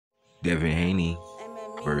Devin Haney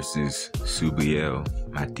versus Subriel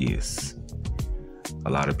Mattias. A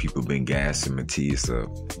lot of people been gassing Mattias up.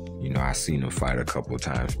 I seen him fight a couple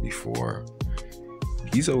times before.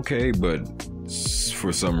 He's okay, but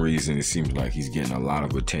for some reason it seems like he's getting a lot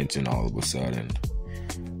of attention all of a sudden.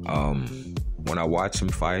 When I watch him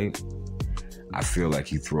fight, I feel like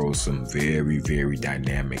he throws some very, very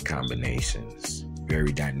dynamic combinations.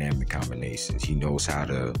 He knows how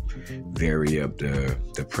to vary up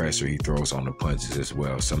the pressure he throws on the punches as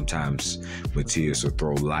well. Sometimes Mattias will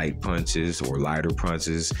throw light punches or lighter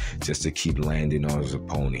punches just to keep landing on his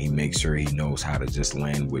opponent. He makes sure he knows how to just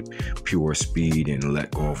land with pure speed and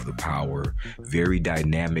let go of the power. Very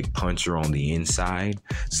dynamic puncher on the inside.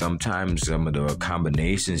 Sometimes some of the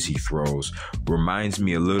combinations he throws reminds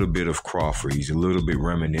me a little bit of Crawford. He's a little bit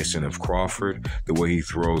reminiscent of Crawford, the way he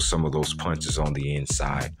throws some of those punches on the inside.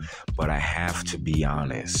 But I have to be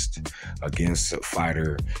honest, against a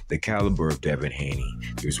fighter the caliber of Devin Haney,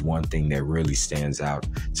 there's one thing that really stands out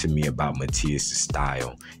to me about Mattias'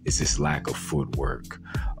 style is his lack of footwork.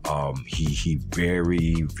 He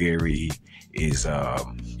very, very is a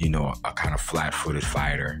kind of flat-footed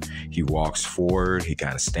fighter. He walks forward, he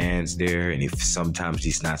kind of stands there, and if sometimes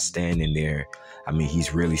he's not standing there,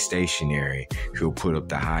 he's really stationary. He'll put up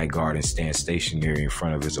the high guard and stand stationary in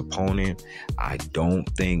front of his opponent. I don't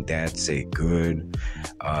think that's a good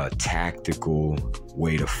tactical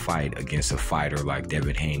way to fight against a fighter like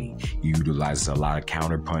Devin Haney. He utilizes a lot of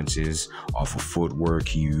counter punches off of footwork.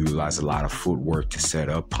 He utilizes a lot of footwork to set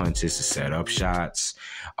up punches, to set up shots.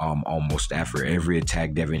 Almost after every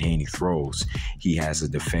attack Devin Haney throws, he has a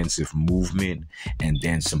defensive movement and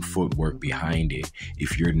then some footwork behind it.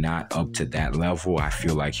 If you're not up to that level, I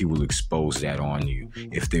feel like he will expose that on you.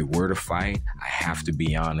 If they were to fight, I have to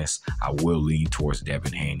be honest, I will lean towards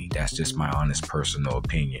Devin Haney. That's just my honest personal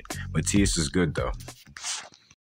opinion. Mattias is good though.